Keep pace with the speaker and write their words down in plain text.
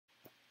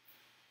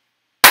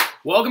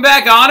Welcome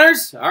back,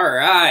 Honors. All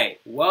right.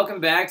 Welcome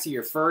back to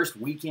your first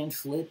weekend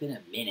flip in a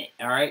minute.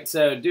 All right.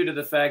 So due to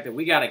the fact that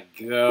we got to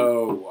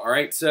go. All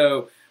right.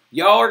 So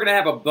y'all are going to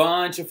have a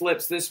bunch of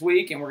flips this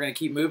week, and we're going to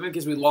keep moving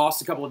because we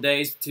lost a couple of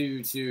days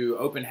to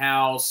open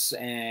house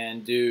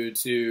and due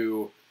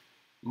to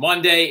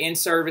Monday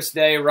in-service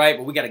day, right?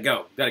 But we got to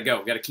go. Got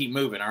to keep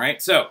moving, all right?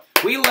 So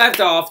we left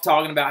off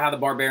talking about how the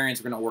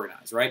barbarians were going to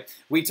organize, right?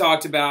 We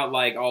talked about,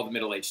 like, all the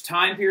Middle Age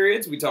time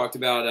periods. We talked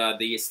about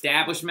the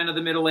establishment of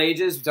the Middle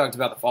Ages. We talked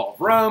about the fall of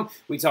Rome.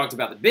 We talked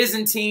about the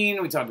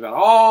Byzantine. We talked about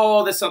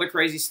all this other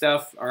crazy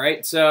stuff, all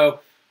right?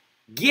 So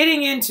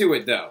getting into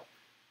it, though.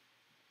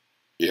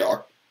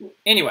 Yeah.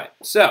 Anyway,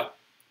 so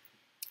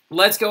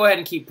let's go ahead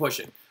and keep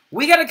pushing.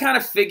 We got to kind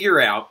of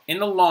figure out, in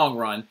the long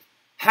run,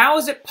 how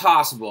is it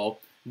possible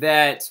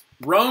that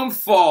Rome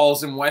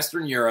falls in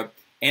Western Europe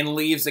and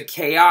leaves a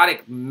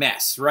chaotic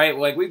mess, right?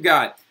 Like, we've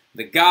got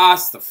the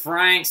Goths, the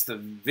Franks, the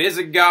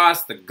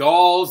Visigoths, the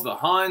Gauls, the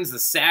Huns, the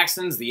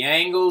Saxons, the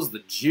Angles,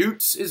 the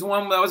Jutes is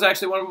one that was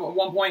actually one at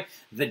one point,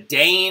 the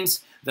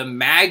Danes, the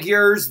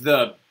Magyars,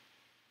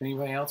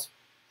 anybody else?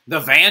 The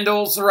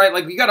Vandals, right?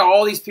 Like, we got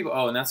all these people.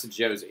 Oh, and that's a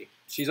Josie.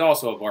 She's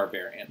also a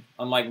barbarian.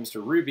 Unlike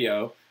Mr.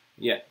 Rubio.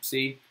 Yeah,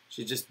 see?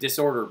 She's just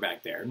disordered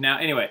back there. Now,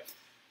 anyway,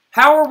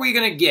 how are we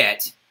going to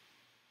get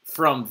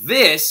from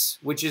this,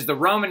 which is the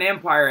Roman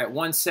Empire at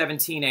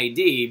 117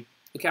 AD,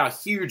 look how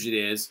huge it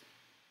is,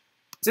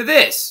 to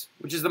this,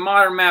 which is the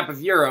modern map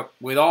of Europe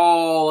with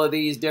all of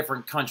these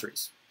different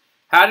countries?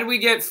 How did we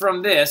get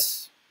from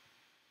this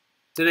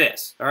to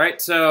this? All right,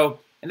 so,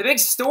 and the big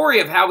story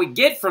of how we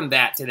get from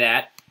that to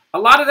that, a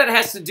lot of that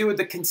has to do with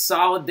the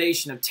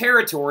consolidation of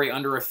territory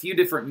under a few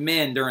different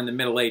men during the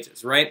Middle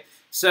Ages, right?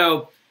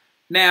 So,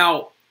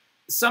 now,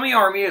 some of y'all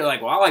are immediately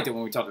like, well, I liked it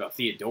when we talked about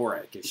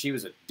Theodora, because she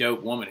was a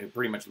dope woman who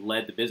pretty much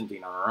led the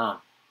Byzantine on her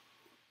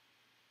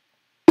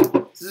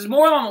own. This is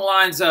more along the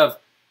lines of,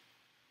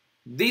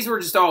 these were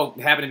just all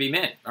happen to be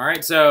men, all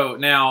right? So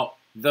now,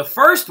 the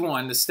first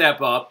one to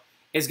step up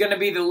is going to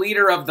be the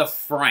leader of the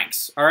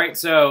Franks, all right?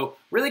 So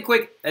really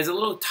quick, as a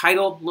little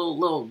title,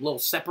 little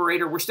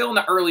separator, we're still in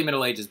the early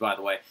Middle Ages, by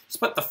the way.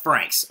 Just put the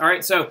Franks, all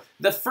right? So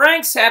the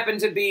Franks happen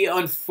to be,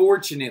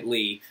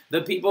 unfortunately,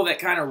 the people that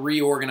kind of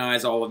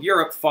reorganize all of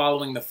Europe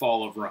following the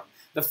fall of Rome.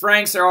 The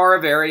Franks are a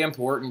very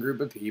important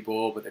group of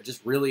people, but they're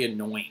just really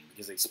annoying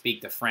because they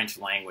speak the French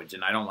language,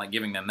 and I don't like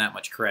giving them that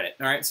much credit,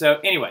 all right? So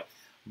anyway,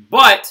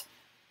 but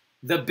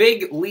the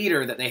big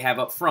leader that they have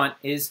up front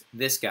is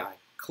this guy,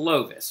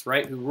 Clovis,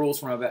 right,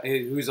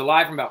 who's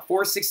alive from about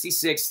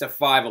 466 to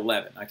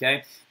 511,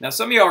 okay? Now,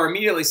 some of y'all are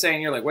immediately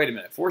saying, you're like, wait a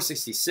minute,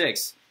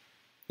 466?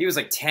 He was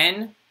like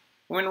 10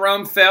 when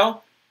Rome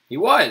fell? He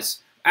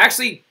was.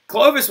 Actually,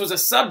 Clovis was a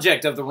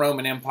subject of the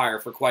Roman Empire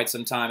for quite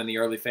some time in the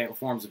early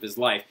forms of his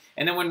life.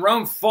 And then when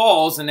Rome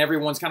falls and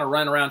everyone's kind of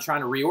running around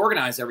trying to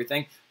reorganize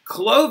everything,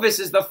 Clovis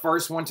is the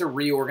first one to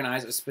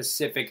reorganize a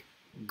specific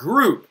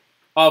group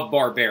of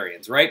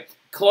barbarians, right?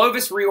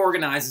 Clovis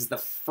reorganizes the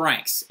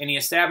Franks, and he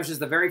establishes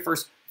the very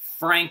first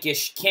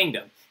Frankish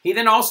kingdom. He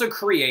then also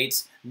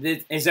creates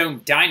his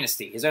own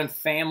dynasty, his own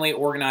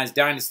family-organized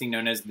dynasty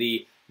known as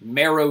the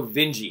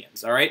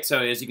Merovingians, all right? So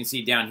as you can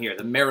see down here,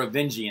 the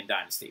Merovingian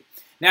dynasty.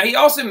 Now, he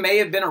also may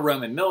have been a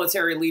Roman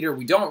military leader.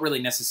 We don't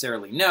really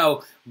necessarily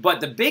know, but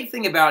the big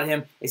thing about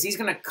him is he's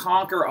going to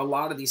conquer a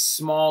lot of these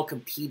small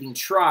competing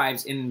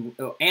tribes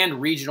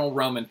and regional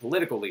Roman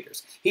political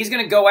leaders. He's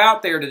going to go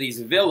out there to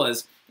these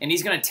villas, and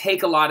he's going to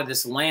take a lot of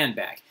this land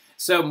back.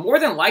 So more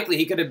than likely,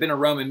 he could have been a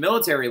Roman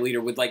military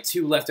leader with like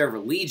 2 leftover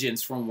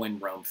legions from when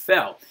Rome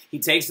fell. He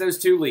takes those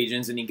 2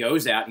 legions and he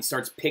goes out and he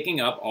starts picking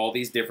up all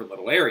these different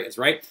little areas,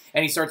 right?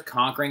 And he starts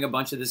conquering a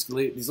bunch of these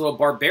little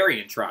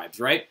barbarian tribes,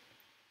 right?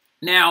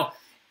 Now,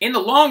 in the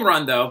long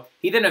run, though,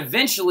 he then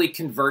eventually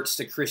converts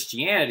to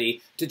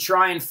Christianity to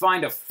try and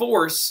find a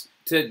force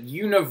to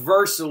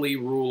universally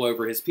rule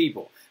over his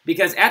people.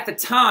 Because at the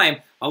time,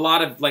 a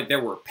lot of, like,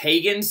 there were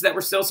pagans that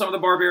were still, some of the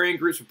barbarian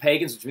groups were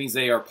pagans, which means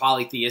they are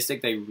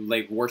polytheistic. They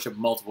worship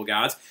multiple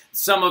gods.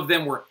 Some of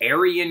them were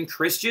Arian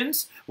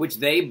Christians, which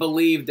they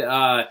believed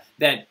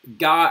that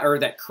God, or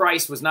that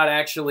Christ was not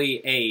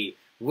actually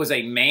was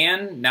a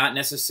man, not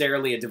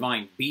necessarily a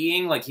divine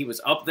being. Like, he was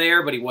up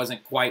there, but he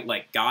wasn't quite,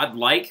 like,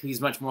 God-like. He's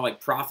much more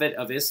like Prophet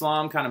of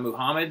Islam, kind of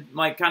Muhammad,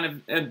 like,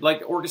 kind of,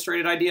 like,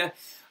 orchestrated idea.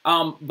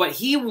 But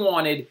he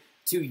wanted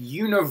to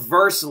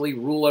universally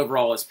rule over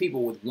all his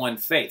people with one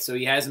faith. So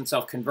he has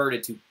himself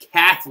converted to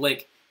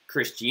Catholic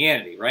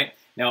Christianity, right?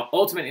 Now,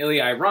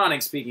 ultimately,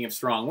 ironic, speaking of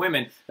strong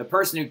women, the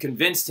person who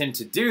convinced him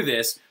to do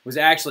this was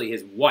actually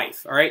his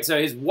wife, all right? So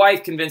his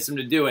wife convinced him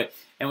to do it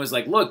and was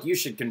like, look, you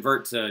should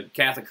convert to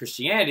Catholic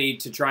Christianity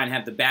to try and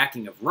have the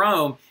backing of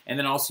Rome, and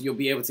then also you'll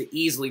be able to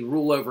easily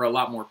rule over a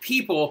lot more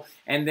people.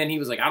 And then he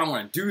was like, I don't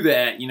want to do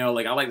that, you know,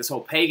 like, I like this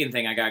whole pagan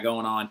thing I got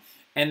going on.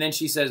 And then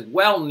she says,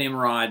 well,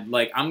 Nimrod,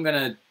 like, I'm going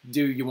to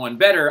do you one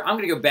better. I'm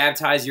going to go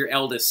baptize your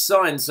eldest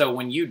son, so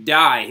when you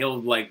die,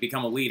 he'll, like,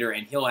 become a leader,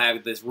 and he'll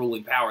have this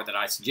ruling power that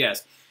I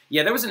suggest.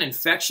 yeah, there was an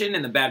infection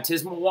in the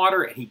baptismal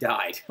water, and he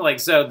died.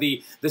 Like, so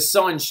the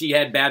son she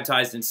had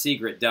baptized in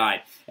secret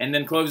died. And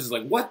then Clovis is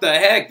like, what the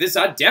heck?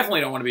 I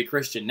definitely don't want to be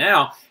Christian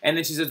now. And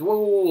then she says, whoa,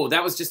 whoa, whoa,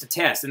 that was just a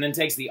test. And then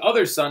takes the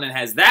other son and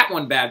has that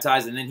one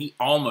baptized, and then he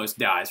almost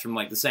dies from,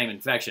 like, the same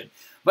infection.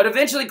 But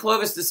eventually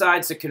Clovis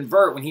decides to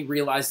convert when he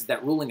realizes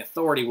that ruling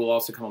authority will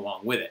also come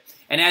along with it.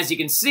 And as you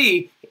can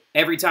see,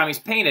 every time he's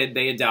painted,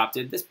 they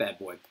adopted this bad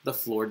boy, the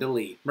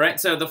fleur-de-lis, right?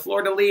 So the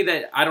fleur-de-lis,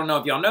 that, I don't know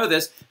if y'all know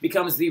this,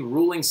 becomes the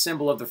ruling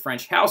symbol of the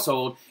French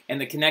household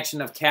and the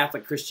connection of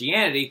Catholic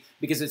Christianity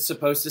because it's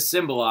supposed to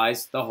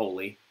symbolize the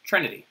Holy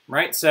Trinity,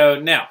 right? So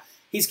now,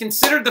 he's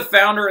considered the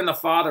founder and the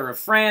father of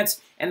France,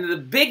 and the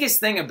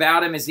biggest thing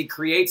about him is he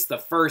creates the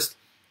first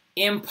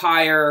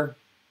empire,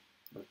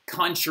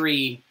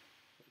 country,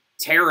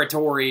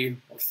 territory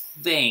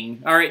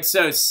thing, all right,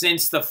 so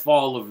since the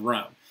fall of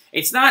Rome.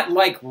 It's not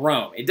like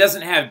Rome. It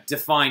doesn't have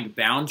defined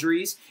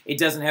boundaries. It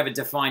doesn't have a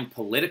defined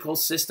political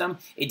system.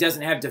 It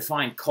doesn't have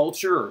defined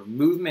culture or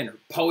movement or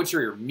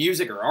poetry or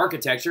music or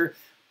architecture,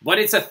 but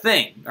it's a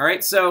thing, all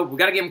right? So we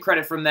got to give him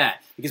credit from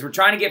that because we're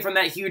trying to get from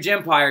that huge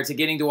empire to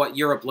getting to what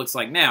Europe looks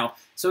like now.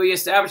 So he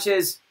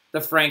establishes the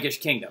Frankish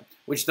kingdom,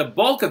 which the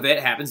bulk of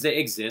it happens to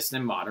exist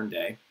in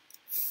modern-day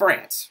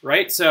France,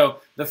 right? So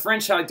the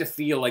French like to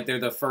feel like they're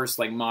the first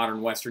like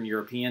modern Western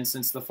Europeans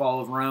since the fall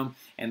of Rome,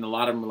 and a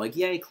lot of them are like,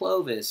 yay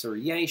Clovis, or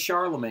yay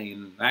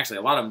Charlemagne. Actually,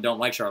 a lot of them don't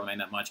like Charlemagne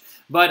that much.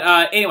 But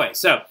anyway,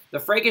 so the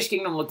Frankish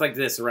kingdom looked like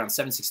this around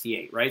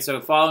 768, right? So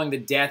following the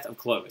death of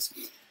Clovis.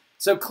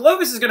 So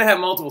Clovis is going to have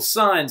multiple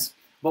sons,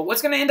 but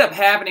what's going to end up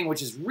happening,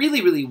 which is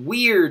really, really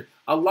weird,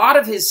 a lot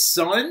of his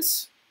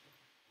sons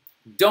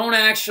don't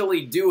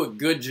actually do a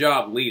good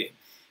job leading.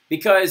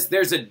 Because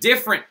there's a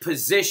different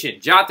position.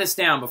 Jot this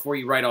down before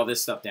you write all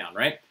this stuff down,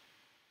 right?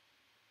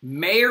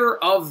 Mayor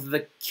of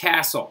the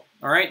castle,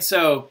 all right?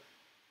 So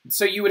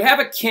you would have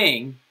a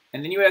king,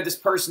 and then you have this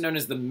person known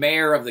as the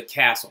mayor of the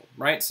castle,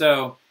 right?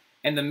 So,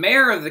 and the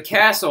mayor of the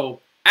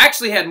castle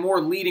actually had more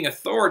leading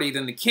authority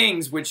than the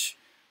kings, which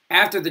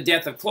after the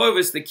death of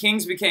Clovis, the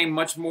kings became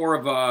much more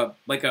of a,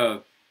 like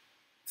a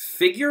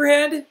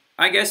figurehead,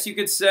 I guess you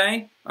could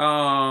say,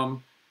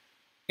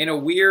 in a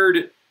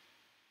weird...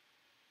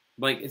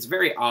 Like, it's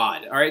very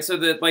odd, all right? So,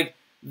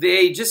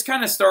 they just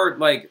kind of start,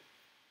 like,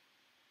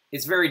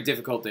 it's very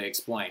difficult to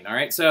explain, all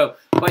right? So,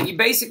 but you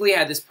basically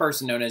had this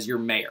person known as your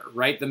mayor,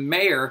 right? The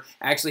mayor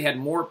actually had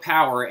more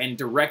power and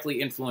directly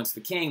influenced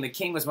the king. The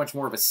king was much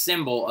more of a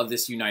symbol of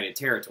this united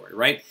territory,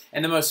 right?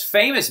 And the most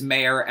famous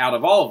mayor out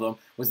of all of them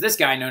was this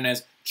guy known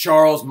as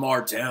Charles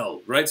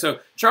Martel, right? So,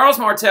 Charles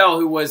Martel,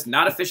 who was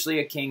not officially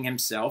a king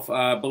himself,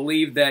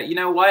 believed that, you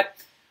know what?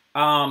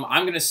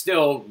 I'm going to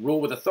still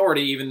rule with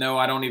authority, even though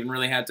I don't even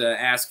really have to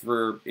ask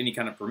for any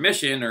kind of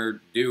permission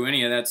or do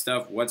any of that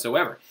stuff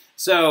whatsoever.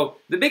 So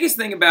the biggest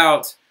thing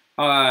about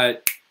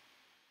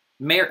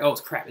mayor, oh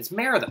crap, it's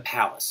mayor of the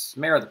palace.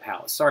 Mayor of the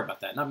palace. Sorry about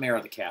that. Not mayor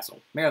of the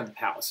castle. Mayor of the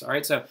palace. All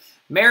right. So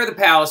mayor of the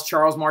palace,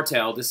 Charles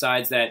Martel,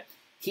 decides that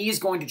he's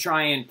going to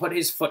try and put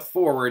his foot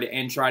forward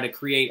and try to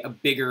create a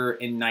bigger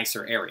and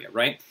nicer area,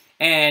 right?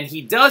 And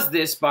he does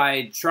this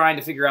by trying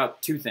to figure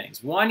out two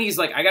things. One, he's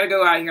like, I got to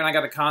go out here and I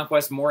got to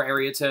conquest more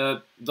area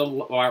to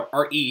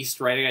our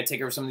east, right? I got to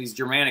take over some of these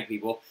Germanic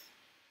people.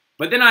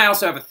 But then I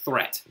also have a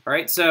threat, all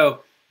right? So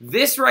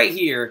this right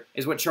here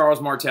is what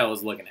Charles Martel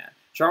is looking at.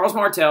 Charles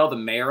Martel, the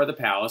mayor of the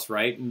palace,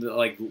 right? And the,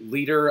 like,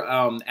 leader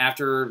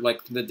after,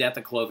 like, the death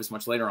of Clovis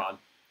much later on.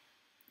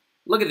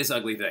 Look at this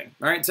ugly thing,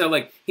 all right? So,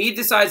 like, he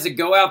decides to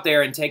go out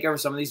there and take over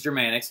some of these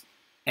Germanics.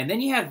 And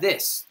then you have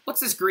this.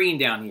 What's this green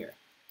down here?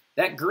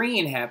 That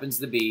green happens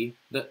to be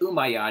the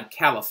Umayyad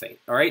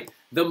Caliphate, all right?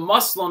 The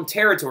Muslim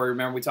territory,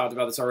 remember we talked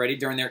about this already,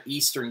 during their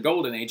Eastern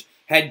Golden Age,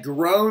 had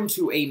grown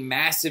to a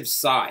massive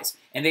size.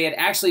 And they had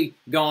actually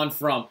gone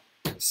from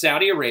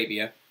Saudi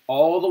Arabia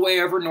all the way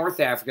over North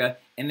Africa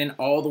and then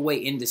all the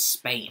way into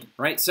Spain,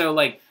 right? So,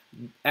 like,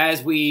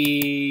 as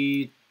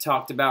we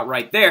talked about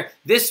right there,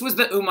 this was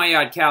the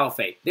Umayyad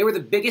Caliphate. They were the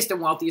biggest and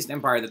wealthiest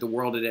empire that the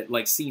world had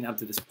like seen up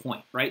to this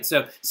point, right?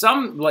 So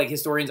some like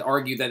historians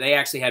argue that they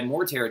actually had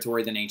more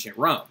territory than ancient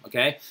Rome,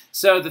 okay?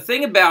 So the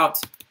thing about,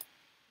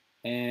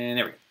 and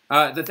there we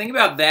go. The thing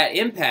about that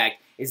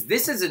impact is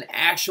this is an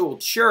actual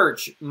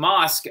church,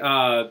 mosque,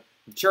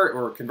 church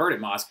or converted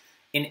mosque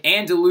in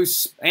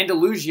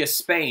Andalusia,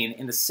 Spain,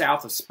 in the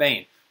south of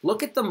Spain.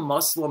 Look at the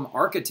Muslim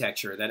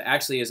architecture that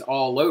actually is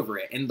all over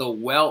it and the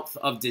wealth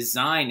of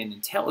design and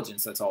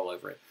intelligence that's all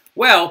over it.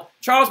 Well,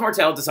 Charles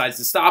Martel decides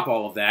to stop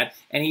all of that,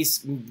 and he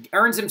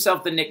earns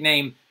himself the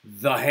nickname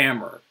The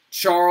Hammer.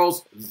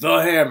 Charles The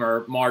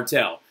Hammer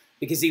Martel.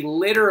 Because he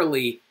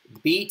literally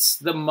beats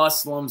the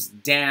Muslims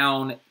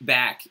down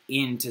back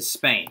into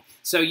Spain.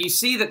 So you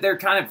see that they're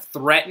kind of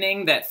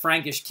threatening that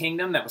Frankish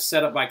kingdom that was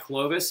set up by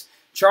Clovis.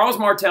 Charles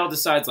Martel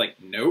decides, like,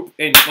 nope.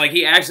 And, like,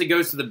 he actually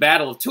goes to the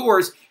Battle of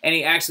Tours, and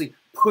he actually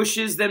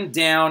pushes them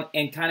down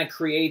and kind of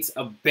creates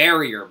a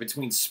barrier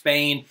between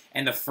Spain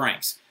and the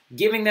Franks,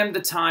 giving them the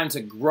time to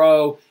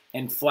grow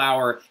and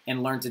flower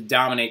and learn to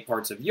dominate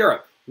parts of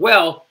Europe.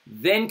 Well,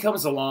 then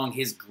comes along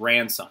his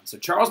grandson. So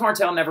Charles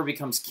Martel never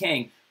becomes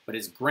king, but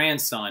his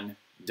grandson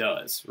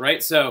does,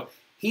 right? So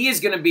he is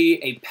going to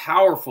be a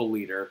powerful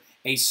leader,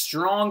 a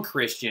strong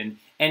Christian,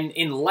 and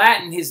in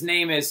Latin, his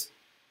name is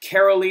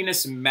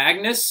Carolinus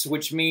Magnus,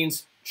 which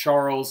means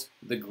Charles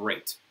the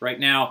Great, right?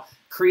 Now,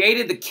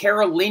 created the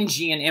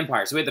Carolingian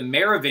Empire. So we had the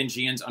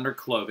Merovingians under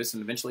Clovis,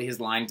 and eventually his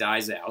line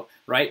dies out,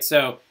 right?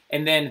 So,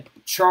 and then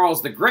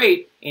Charles the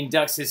Great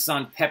inducts his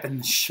son Pepin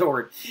the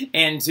Short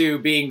into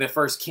being the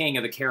first king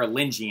of the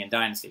Carolingian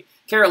dynasty.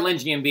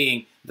 Carolingian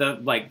being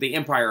the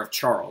empire of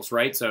Charles,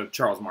 right? So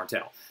Charles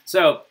Martel.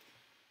 So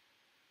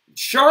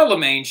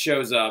Charlemagne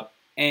shows up,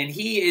 and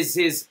he is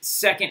his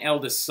second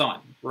eldest son,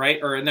 right?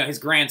 Or no, his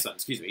grandson,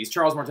 excuse me. He's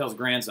Charles Martel's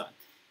grandson.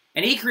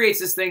 And he creates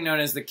this thing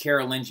known as the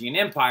Carolingian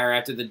Empire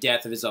after the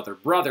death of his other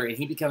brother, and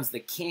he becomes the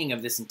king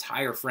of this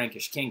entire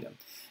Frankish kingdom.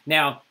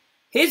 Now,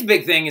 his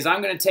big thing is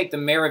I'm going to take the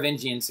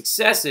Merovingian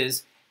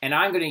successes, and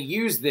I'm going to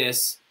use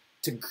this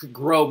to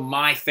grow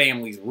my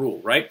family's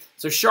rule, right?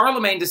 So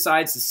Charlemagne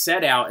decides to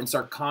set out and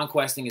start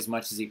conquesting as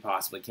much as he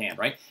possibly can,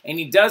 right? And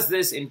he does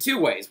this in two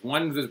ways.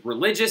 One is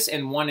religious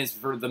and one is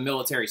for the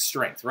military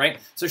strength, right?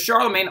 So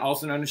Charlemagne,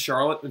 also known as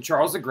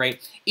Charles the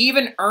Great,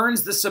 even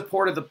earns the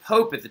support of the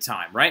Pope at the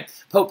time, right?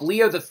 Pope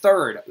Leo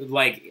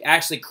III,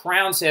 actually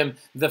crowns him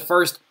the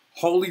first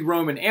Holy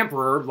Roman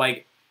Emperor,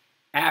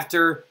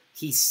 after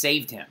he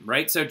saved him,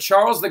 right? So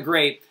Charles the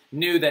Great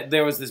knew that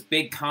there was this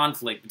big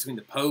conflict between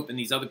the Pope and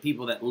these other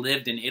people that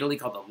lived in Italy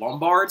called the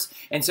Lombards.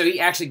 And so he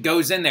actually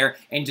goes in there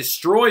and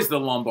destroys the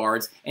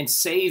Lombards and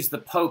saves the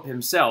Pope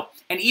himself,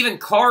 and even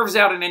carves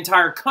out an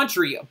entire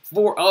country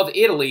of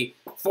Italy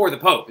for the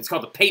Pope. It's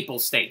called the Papal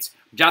States.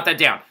 Jot that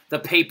down, the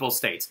Papal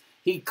States.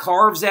 He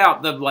carves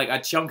out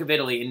a chunk of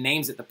Italy and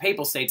names it the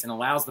Papal States and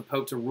allows the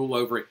Pope to rule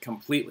over it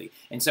completely.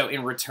 And so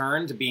in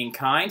return to being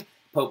kind,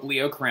 Pope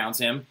Leo crowns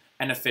him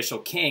an official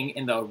king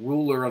and the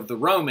ruler of the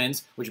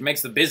Romans, which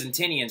makes the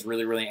Byzantinians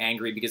really, really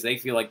angry because they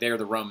feel like they're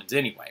the Romans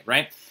anyway,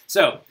 right?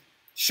 So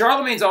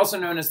Charlemagne's also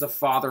known as the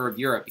father of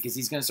Europe because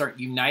he's going to start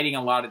uniting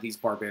a lot of these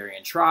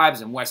barbarian tribes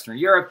in Western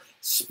Europe,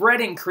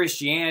 spreading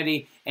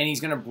Christianity, and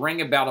he's going to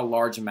bring about a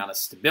large amount of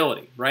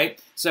stability,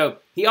 right? So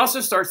he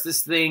also starts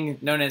this thing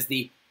known as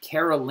the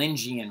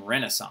Carolingian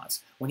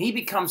Renaissance. When he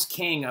becomes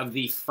king of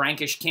the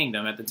Frankish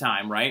kingdom at the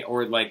time, right,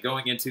 or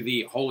going into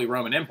the Holy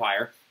Roman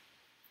Empire,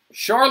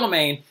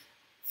 Charlemagne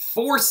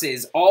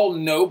forces all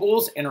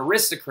nobles and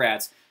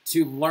aristocrats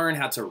to learn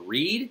how to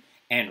read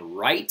and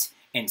write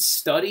and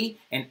study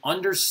and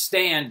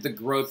understand the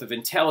growth of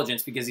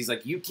intelligence, because he's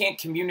like, you can't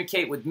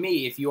communicate with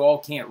me if you all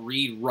can't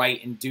read,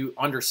 write, and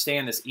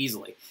understand this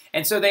easily.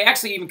 And so they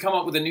actually even come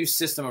up with a new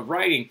system of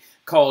writing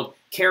called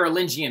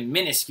Carolingian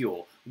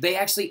minuscule. They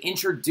actually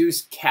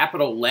introduced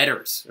capital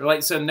letters.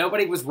 So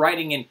nobody was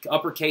writing in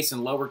uppercase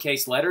and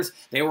lowercase letters.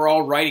 They were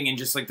all writing in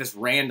just this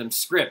random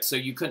script, so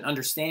you couldn't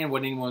understand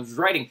what anyone was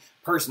writing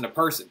person to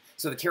person.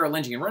 So the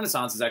Carolingian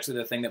Renaissance is actually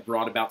the thing that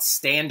brought about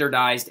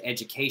standardized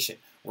education.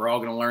 We're all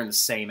going to learn the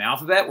same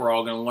alphabet. We're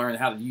all going to learn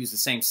how to use the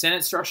same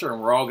sentence structure,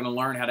 and we're all going to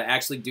learn how to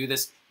actually do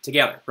this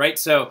together, right?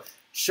 So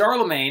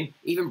Charlemagne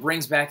even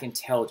brings back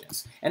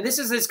intelligence. And this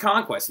is his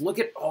conquest. Look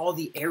at all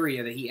the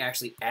area that he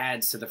actually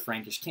adds to the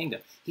Frankish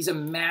kingdom. He's a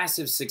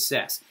massive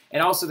success.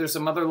 And also there's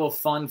some other little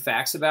fun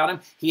facts about him.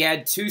 He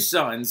had two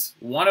sons.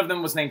 One of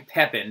them was named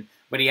Pepin,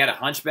 but he had a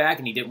hunchback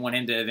and he didn't want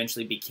him to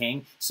eventually be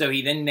king. So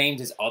he then named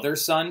his other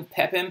son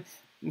Pepin,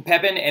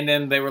 and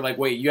then they were like,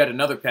 wait, you had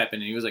another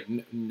Pepin? And he was like,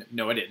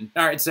 no, I didn't.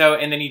 All right, so,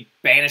 and then he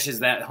banishes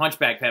that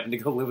hunchback Pepin to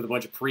go live with a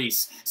bunch of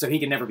priests so he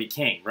can never be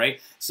king,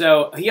 right?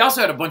 So he also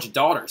had a bunch of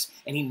daughters,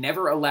 and he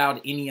never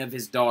allowed any of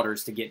his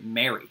daughters to get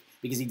married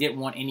because he didn't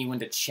want anyone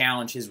to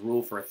challenge his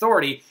rule for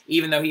authority,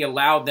 even though he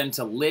allowed them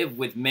to live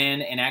with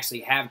men and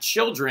actually have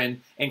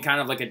children in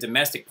kind of like a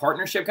domestic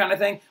partnership kind of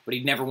thing, but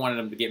he never wanted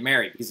them to get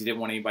married because he didn't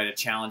want anybody to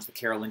challenge the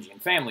Carolingian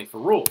family for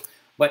rule.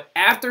 But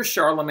after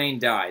Charlemagne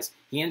dies,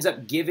 he ends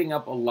up giving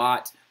up a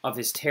lot of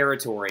his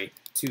territory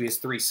to his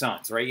three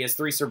sons, right? He has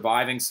three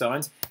surviving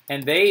sons,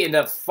 and they end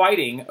up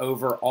fighting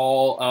over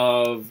all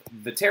of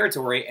the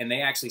territory, and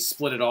they actually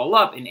split it all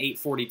up in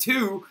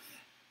 842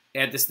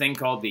 at this thing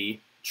called the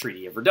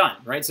Treaty of Verdun,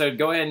 right? So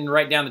go ahead and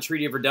write down the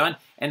Treaty of Verdun,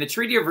 and the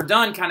Treaty of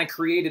Verdun kind of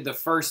created the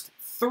first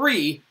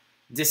three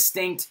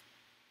distinct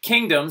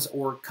kingdoms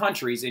or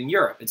countries in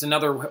Europe. It's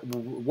another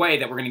way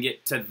that we're going to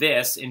get to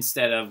this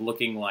instead of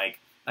looking like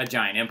a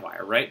giant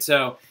empire, right?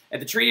 So at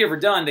the Treaty of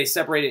Verdun, they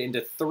separated into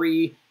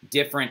three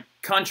different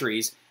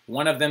countries,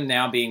 one of them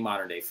now being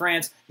modern-day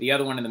France, the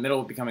other one in the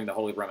middle becoming the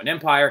Holy Roman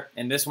Empire,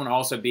 and this one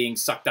also being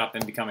sucked up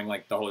and becoming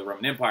like the Holy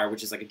Roman Empire,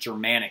 which is like a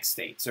Germanic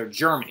state, so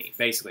Germany,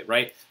 basically,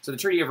 right? So the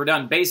Treaty of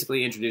Verdun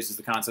basically introduces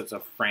the concepts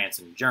of France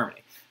and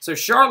Germany. So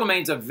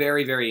Charlemagne's a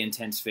very, very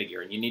intense figure,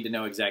 and you need to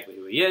know exactly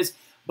who he is.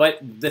 But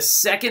the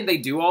second they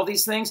do all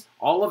these things,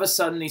 all of a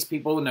sudden these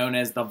people known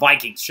as the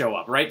Vikings show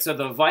up, right? So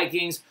the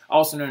Vikings,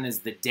 also known as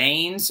the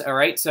Danes, all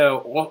right?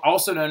 So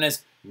also known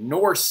as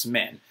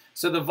Norsemen.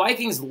 So the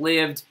Vikings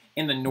lived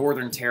in the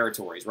northern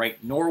territories,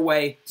 right?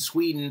 Norway,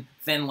 Sweden,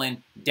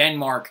 Finland,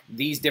 Denmark,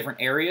 these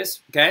different areas,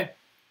 okay?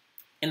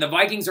 And the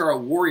Vikings are a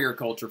warrior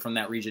culture from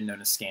that region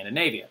known as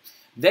Scandinavia.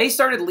 They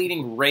started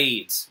leading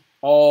raids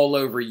all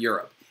over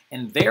Europe.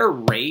 And their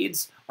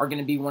raids are going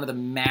to be one of the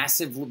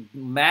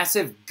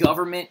massive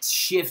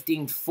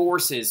government-shifting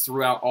forces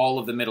throughout all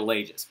of the Middle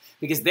Ages.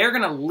 Because they're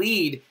going to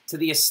lead to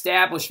the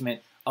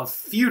establishment of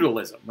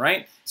feudalism,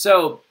 right?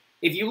 So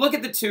if you look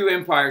at the two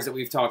empires that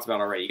we've talked about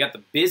already, you got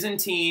the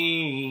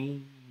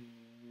Byzantine...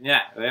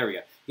 Yeah, there we go.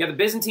 You got the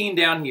Byzantine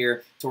down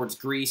here towards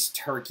Greece,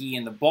 Turkey,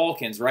 and the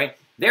Balkans, right?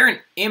 They're an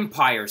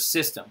empire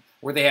system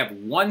where they have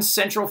one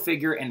central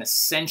figure and a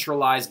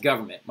centralized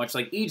government, much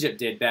like Egypt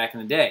did back in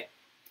the day.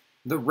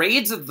 The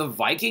raids of the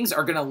Vikings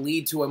are going to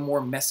lead to a more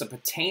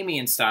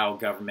Mesopotamian-style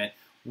government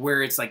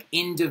where it's like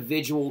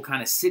individual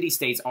kind of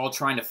city-states all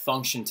trying to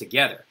function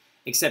together.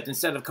 Except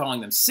instead of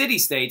calling them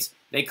city-states,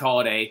 they call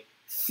it a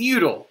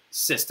feudal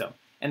system.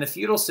 And the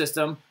feudal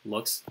system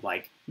looks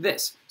like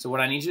this. So what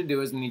I need you to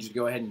do is I need you to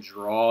go ahead and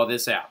draw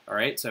this out, all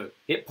right? So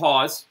hit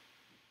pause.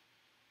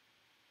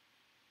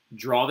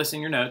 Draw this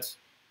in your notes.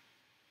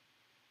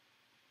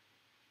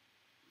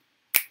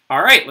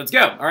 All right, let's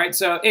go. All right,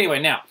 so anyway,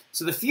 now,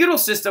 so the feudal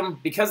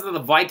system, because of the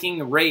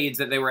Viking raids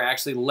that they were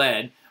actually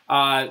led,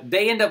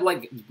 they end up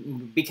like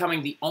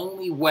becoming the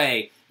only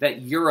way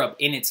that Europe,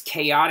 in its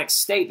chaotic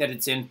state that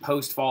it's in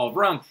post-fall of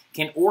Rome,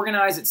 can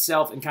organize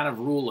itself and kind of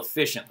rule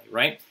efficiently,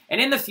 right? And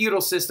in the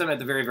feudal system, at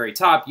the very, very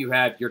top, you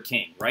have your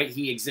king, right?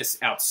 He exists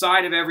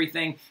outside of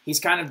everything.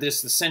 He's kind of the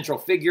central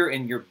figure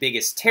in your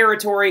biggest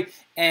territory,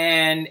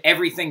 and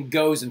everything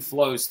goes and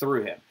flows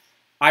through him.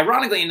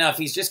 Ironically enough,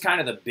 he's just kind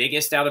of the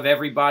biggest out of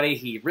everybody.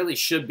 He really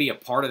should be a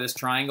part of this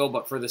triangle,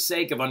 but for the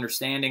sake of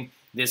understanding,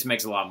 this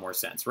makes a lot more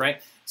sense,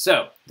 right?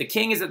 So, the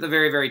king is at the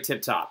very, very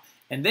tip top.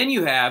 And then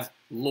you have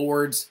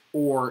lords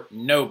or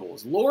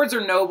nobles. Lords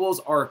or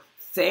nobles are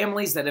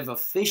families that have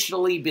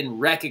officially been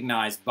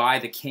recognized by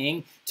the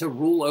king to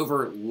rule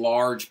over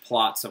large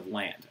plots of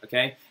land,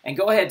 okay? And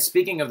go ahead,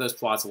 speaking of those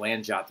plots of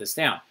land, jot this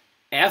down.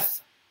 F-I-E-F.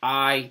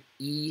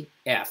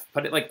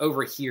 Put it like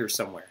over here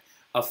somewhere.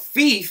 A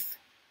fief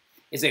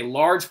is a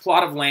large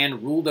plot of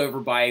land ruled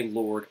over by a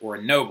lord or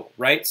a noble,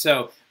 right?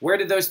 So where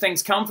did those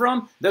things come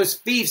from? Those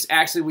fiefs,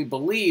 actually, we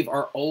believe,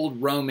 are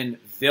old Roman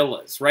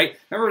villas, right?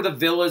 Remember the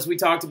villas we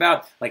talked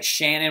about? Like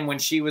Shannon, when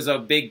she was a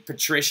big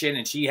patrician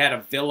and she had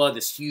a villa,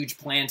 this huge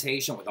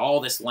plantation with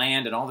all this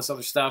land and all this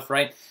other stuff,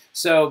 right?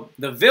 So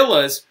the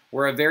villas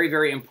were a very,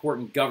 very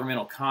important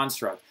governmental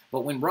construct.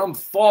 But when Rome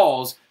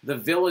falls, the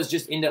villas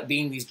just end up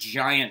being these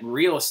giant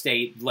real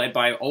estate led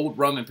by old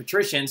Roman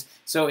patricians.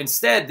 So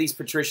instead, these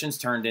patricians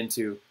turned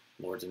into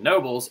lords and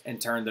nobles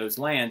and turned those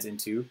lands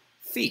into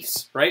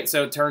fiefs, right?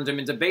 So it turned them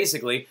into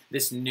basically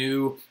this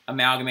new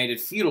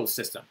amalgamated feudal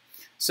system.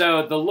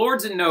 So the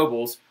lords and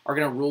nobles are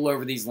going to rule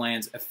over these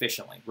lands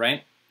efficiently,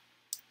 right?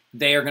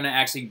 They are going to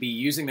actually be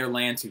using their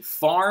land to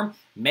farm,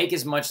 make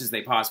as much as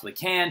they possibly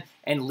can,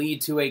 and lead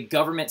to a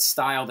government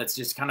style that's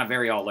just kind of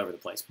very all over the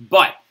place.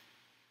 But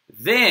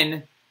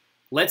then,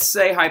 let's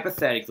say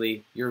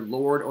hypothetically, your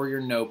lord or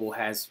your noble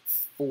has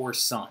 4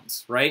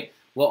 sons, right?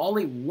 Well,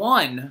 only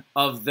one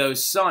of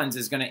those sons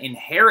is going to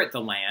inherit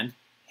the land,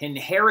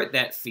 inherit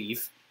that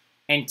fief,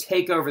 and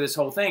take over this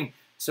whole thing.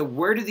 So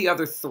where do the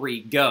other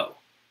 3 go?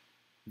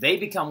 They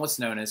become what's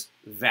known as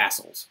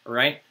vassals, all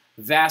right?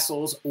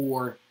 Vassals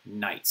or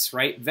knights,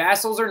 right?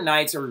 Vassals or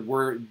knights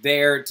were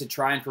there to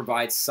try and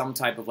provide some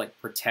type of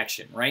like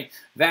protection, right?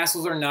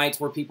 Vassals or knights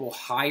were people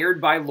hired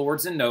by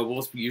lords and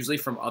nobles, usually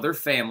from other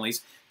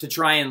families, to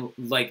try and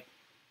like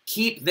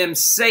keep them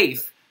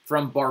safe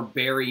from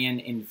barbarian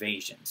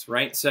invasions,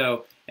 right?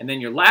 So, and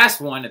then your last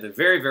one at the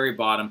very, very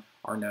bottom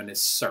are known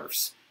as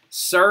serfs.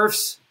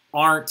 Serfs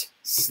aren't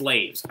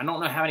slaves. I don't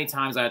know how many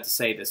times I have to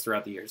say this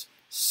throughout the years.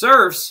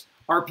 Serfs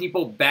are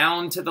people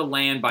bound to the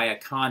land by a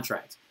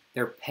contract.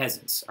 They're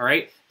peasants, all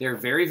right? They're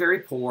very, very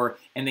poor,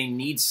 and they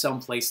need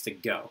someplace to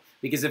go.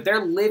 Because if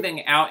they're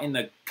living out in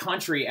the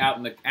country, out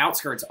in the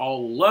outskirts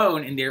all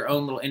alone in their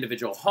own little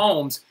individual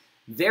homes,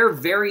 they're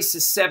very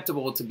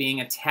susceptible to being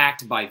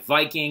attacked by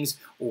Vikings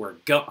or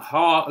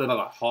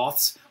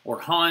Goths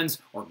or Huns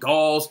or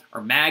Gauls or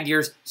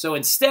Magyars. So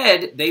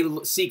instead, they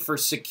seek for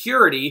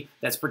security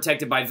that's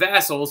protected by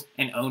vassals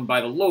and owned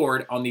by the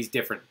lord on these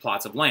different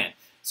plots of land.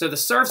 So the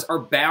serfs are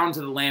bound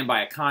to the land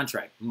by a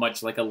contract,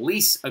 much like a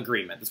lease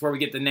agreement. That's where we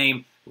get the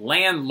name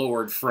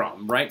landlord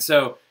from, right?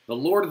 So the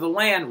lord of the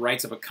land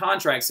writes up a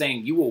contract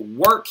saying you will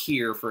work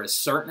here for a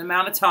certain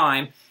amount of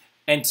time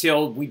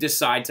until we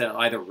decide to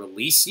either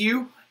release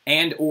you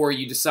and or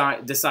you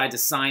decide to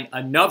sign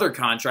another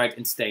contract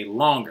and stay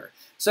longer.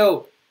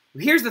 So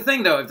here's the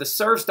thing, though. If the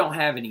serfs don't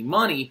have any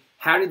money,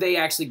 how do they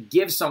actually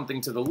give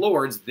something to the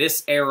lords?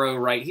 This arrow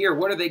right here,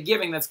 what are they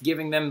giving that's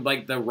giving them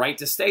like the right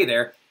to stay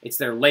there? It's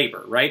their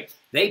labor, right?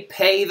 They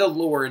pay the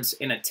lords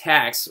in a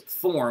tax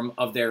form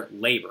of their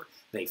labor.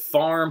 They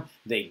farm,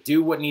 they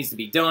do what needs to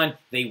be done,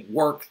 they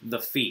work the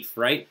fief,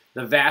 right?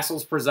 The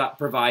vassals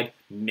provide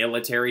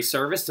military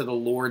service to the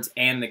lords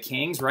and the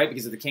kings, right?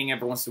 Because if the king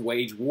ever wants to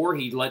wage war,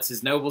 he lets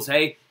his nobles,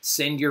 hey,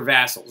 send your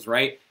vassals,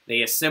 right?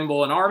 They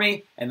assemble an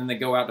army, and then they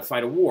go out to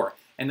fight a war.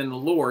 And then the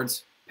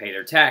lords pay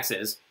their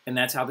taxes, and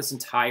that's how this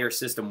entire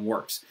system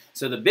works.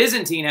 So the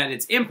Byzantine had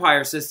its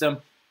empire system,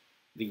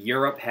 the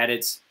Europe had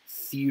its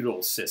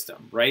feudal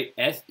system, right?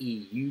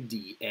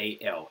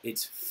 F-E-U-D-A-L.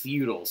 It's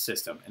feudal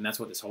system, and that's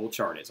what this whole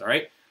chart is, all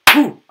right?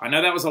 Whew, I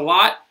know that was a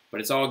lot,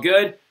 but it's all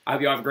good. I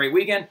hope you all have a great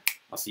weekend.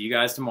 I'll see you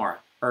guys tomorrow.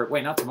 Or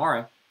wait, not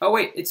tomorrow. Oh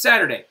wait, it's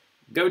Saturday.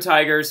 Go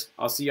Tigers.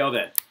 I'll see y'all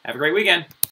then. Have a great weekend.